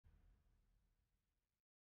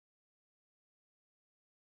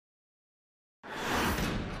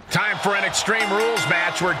time for an Extreme Rules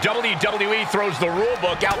match where WWE throws the rule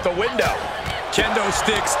book out the window. Kendo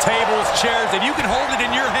sticks, tables, chairs. If you can hold it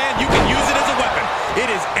in your hand, you can use it as a weapon. It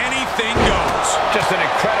is anything goes. Just an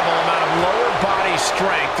incredible amount of lower body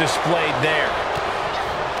strength displayed there.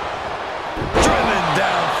 Driven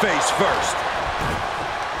down face first.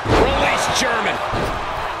 Release German.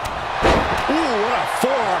 Ooh, what a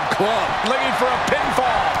forearm club. Looking for a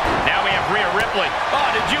pinfall. Now we have Rhea Ripley. Oh,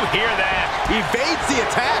 did you hear that? Evades the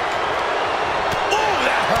attack. Ooh,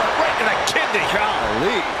 that hurt right to the kidney.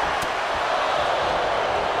 Golly.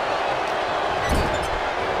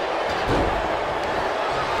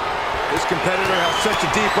 This competitor has such a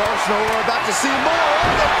deep arsenal. We're about to see more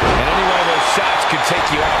of it. And any one of those shots could take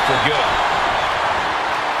you out for good.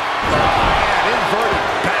 Oh, man, inverted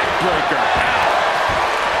backbreaker.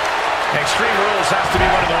 Extreme Rules has to be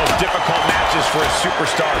one of the most difficult matches for a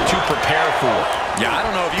superstar to prepare for. Yeah, I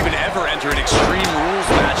don't know if you can ever enter an Extreme Rules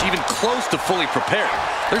match even close to fully prepared.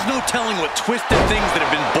 There's no telling what twisted things that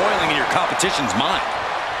have been boiling in your competition's mind.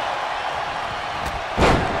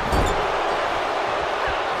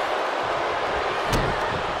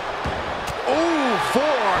 Ooh,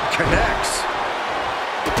 forearm connects.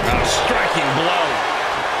 A striking blow.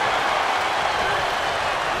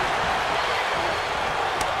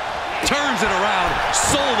 Turns it around,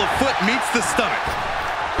 sole of the foot meets the stomach.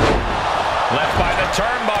 Left by the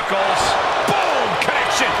turnbuckles. Boom!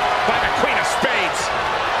 Connection by the Queen of Spades.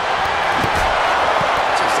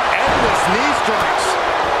 Just endless knee strikes.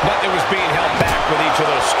 Nothing was being held back with each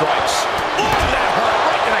of those strikes. Ooh, that hurt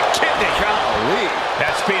right to the kidney. Golly.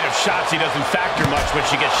 That speed of Shotzi doesn't factor much when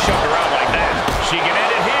she gets shoved around like that. She can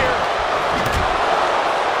end it here.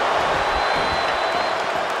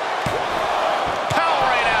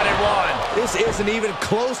 This isn't even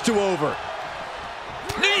close to over.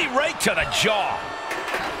 Knee right to the jaw.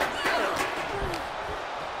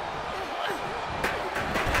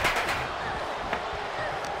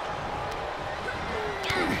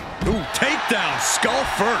 Ooh, takedown, skull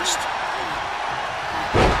first.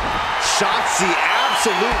 Shotzi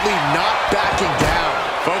absolutely not backing down.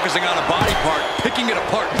 Focusing on a body part, picking it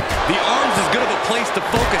apart. The arm's as good of a place to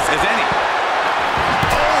focus as any.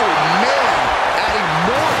 Oh, man. Adding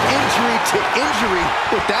more injury to injury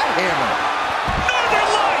with that hammer. Northern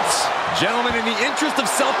Lights! Gentlemen, in the interest of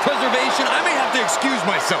self-preservation, I may have to excuse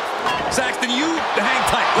myself. Saxton, you hang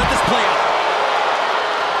tight. Let this play out.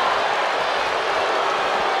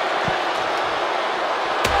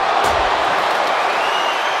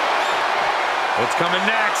 What's coming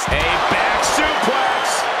next? A back suplex.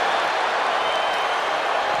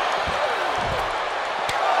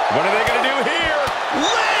 What are they going to do here?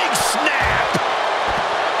 Leg snap!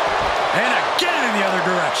 And again in the other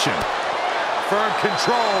direction. Firm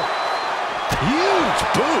control. Huge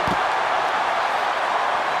boot.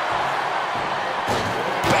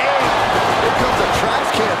 Bang! Here comes a trash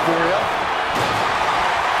can for you.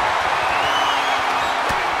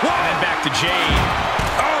 And then back to Jade.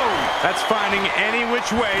 Oh! That's finding any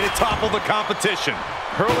which way to topple the competition.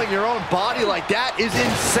 Hurling your own body like that is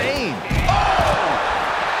insane. Oh!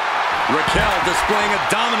 Raquel displaying a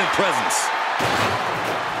dominant presence.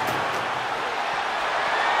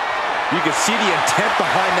 You can see the intent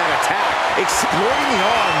behind that attack. Exploiting the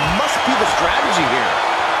arm must be the strategy here.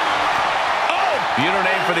 Oh! You don't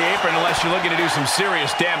aim for the apron unless you're looking to do some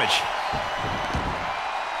serious damage.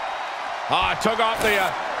 Took off the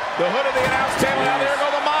hood of the announce table. Now there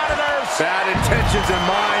go the monitors. Bad intentions in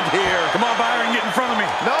mind here. Come on, Byron, get in front of me.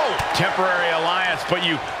 No. Temporary alliance, but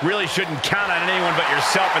you really shouldn't count on anyone but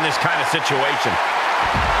yourself in this kind of situation.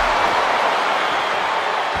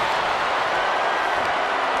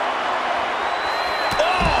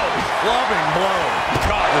 Clubbing blow.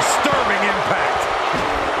 God, disturbing impact.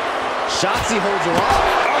 Shotzi holds her off.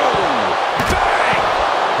 Oh! Bang!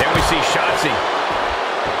 Then we see Shotzi.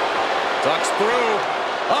 Ducks through.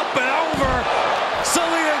 Up and over.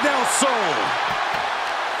 Salida del Sol.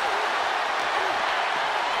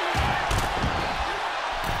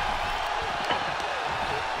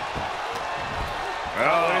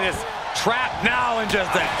 Oh, look at this. Trapped now and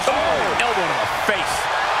just that. Oh! Elbow to the face.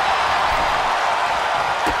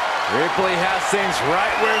 Ripley has things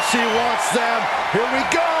right where she wants them. Here we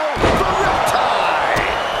go. The Riptide.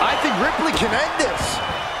 I think Ripley can end this.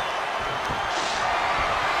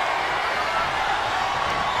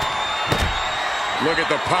 Look at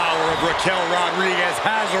the power of Raquel Rodriguez.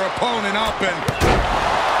 Has her opponent up and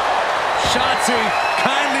Shotzi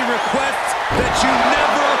kindly requests that you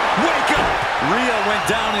never wake up. Rhea went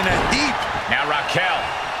down in a heap. Now Raquel.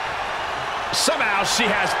 Somehow she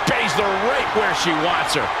has Baszler right where she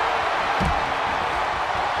wants her.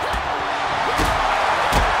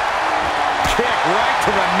 to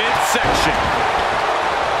the midsection.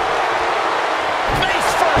 Face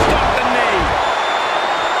first off the knee.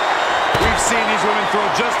 We've seen these women throw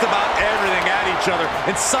just about everything at each other,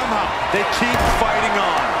 and somehow they keep fighting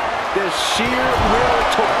on. The sheer will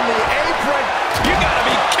to on the apron. You gotta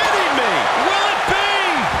be kidding me! Will it be?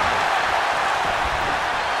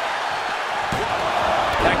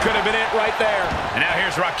 That could have been it right there. And now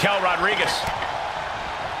here's Raquel Rodriguez.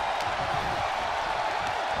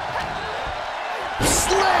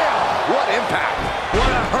 Slam! What impact! What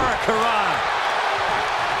a hurricane!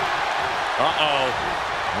 Uh-oh.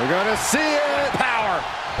 We're gonna see it. Power.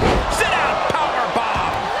 Sit out power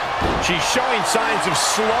bomb. She's showing signs of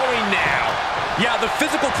slowing now. Yeah, the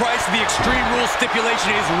physical price of the Extreme Rules stipulation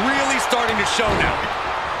is really starting to show now.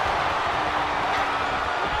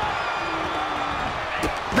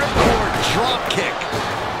 Ripcord drop kick.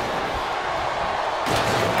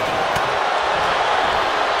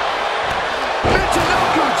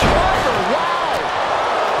 Michinoku driver. Wow.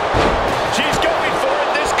 She's going for it.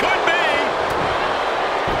 This could be.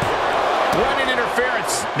 Running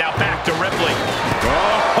interference. Now back to Ripley.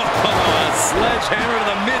 A sledgehammer to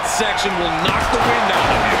the midsection will knock the wind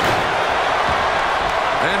out of you.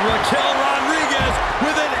 And Raquel Rodriguez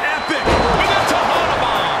with an epic, with a Tejana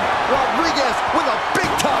bomb. Rodriguez with a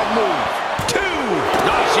big-time move. 2.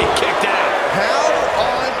 Oh, she kicked out. How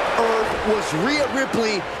on earth was Rhea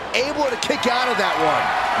Ripley able to kick out of that one?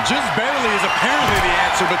 Just barely is apparently the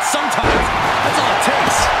answer, but sometimes that's all it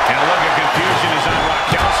takes. And a look of confusion is on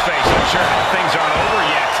Raquel's face. I'm sure things aren't over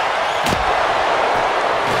yet.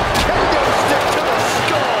 Kendo stick to the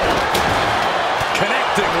skull.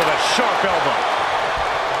 Connecting with a sharp elbow.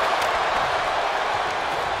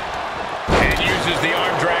 And uses the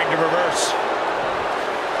arm drag to reverse.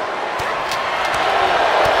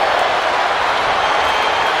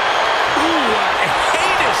 Ooh, a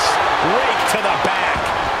heinous rake to the back.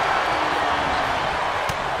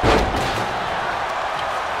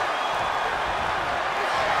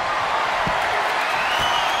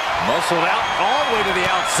 Muscled out all the way to the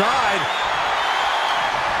outside.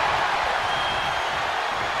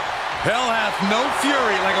 Hell hath no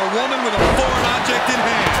fury like a woman with a foreign object in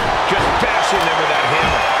hand. Just bashing them with that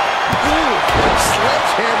hammer. Ooh,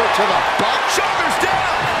 sledgehammer to the butt. Shoulders down.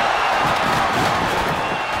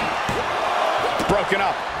 Broken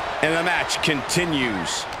up, and the match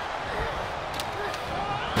continues.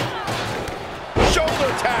 Shoulder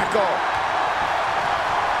tackle.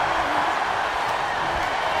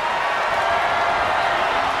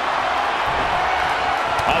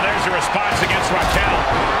 Oh, there's a response against Raquel.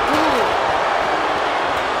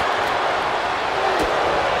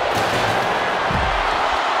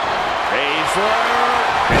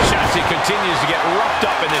 And Shotzi continues to get roughed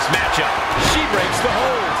up in this matchup. She breaks the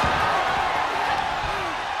hold.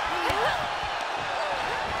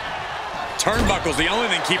 Turnbuckle's the only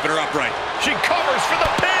thing keeping her upright. She covers for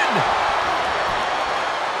the pin.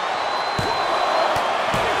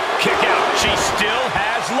 Kick out. She still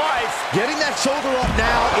has life. Getting that shoulder up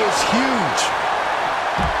now is huge.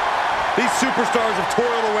 These superstars have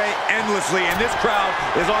toiled away endlessly, and this crowd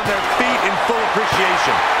is on their feet in full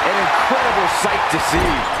appreciation. An incredible sight to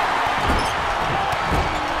see.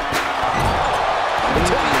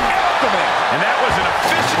 To the abdomen. And that was an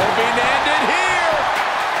official. Hoping to end it here.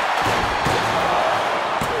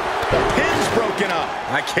 The pin's broken up.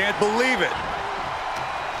 I can't believe it.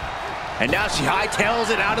 And now she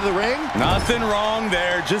hightails it out of the ring. Nothing wrong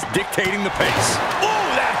there, just dictating the pace.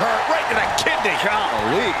 Ooh, that hurt right to the kidney.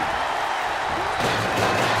 Golly.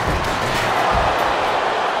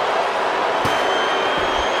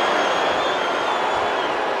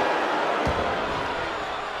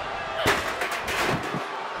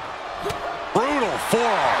 Brutal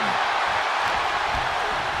forearm.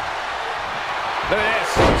 Look at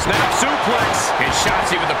this. Snap suplex. And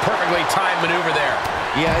Shotzi with the perfectly timed maneuver there.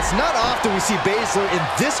 Yeah, it's not often we see Baszler in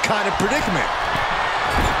this kind of predicament.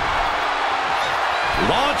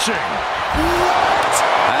 Launching. What?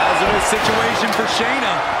 Hazardous situation for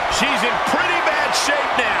Shayna. She's in pretty bad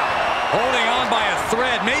shape now. Holding on by a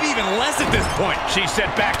thread, maybe even less at this point. She's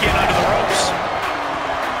set back in under the ropes.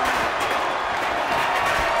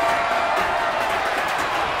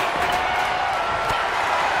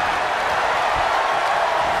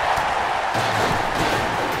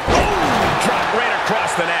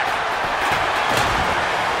 Across the neck.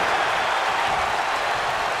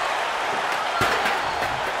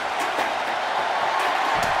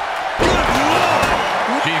 Good Lord!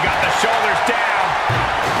 She got the shoulders down.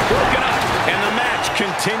 Broken up, and the match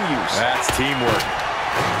continues. That's teamwork.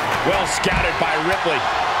 Well scouted by Ripley.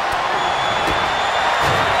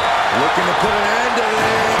 Looking to put an end to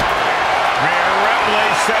it. Rhea Ripley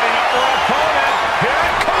setting up her opponent. Here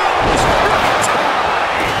it comes.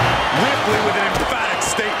 Ripley with an emphatic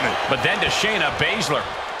statement. But then to Shayna Baszler.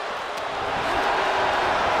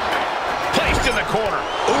 Placed in the corner.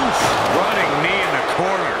 Oof, running knee in the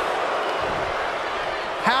corner.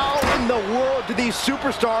 How in the world do these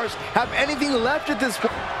superstars have anything left at this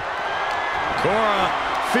point? Cora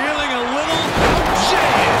feeling a little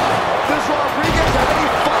jaded. Does Rodriguez have any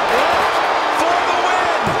fun left? For the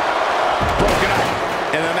win! Broken up.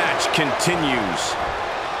 And the match continues.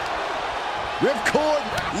 Ripcord.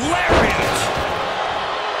 Lariat!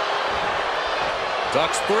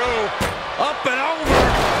 Ducks through. Up and over.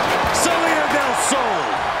 Salida del Sol.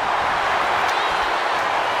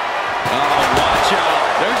 Oh, watch out.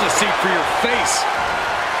 There's a seat for your face.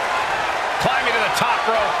 Climbing to the top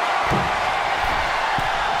rope.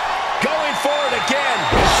 Going for it again.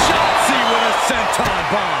 Shotzi with a senton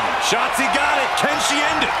bomb. Shotzi got it. Can she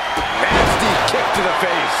end it? Nasty kick to the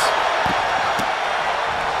face.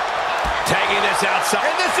 Tagging this outside.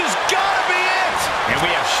 And this has got to be it. And we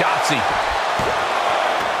have Shotzi.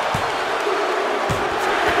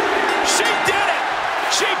 She did it.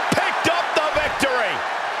 She picked up the victory.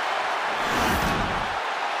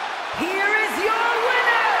 Here is your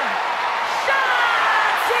winner,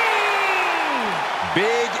 Shotzi!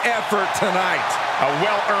 Big effort tonight. A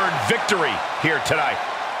well-earned victory here tonight.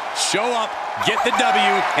 Show up, get the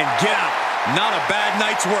W, and get out. Not a bad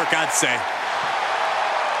night's work, I'd say.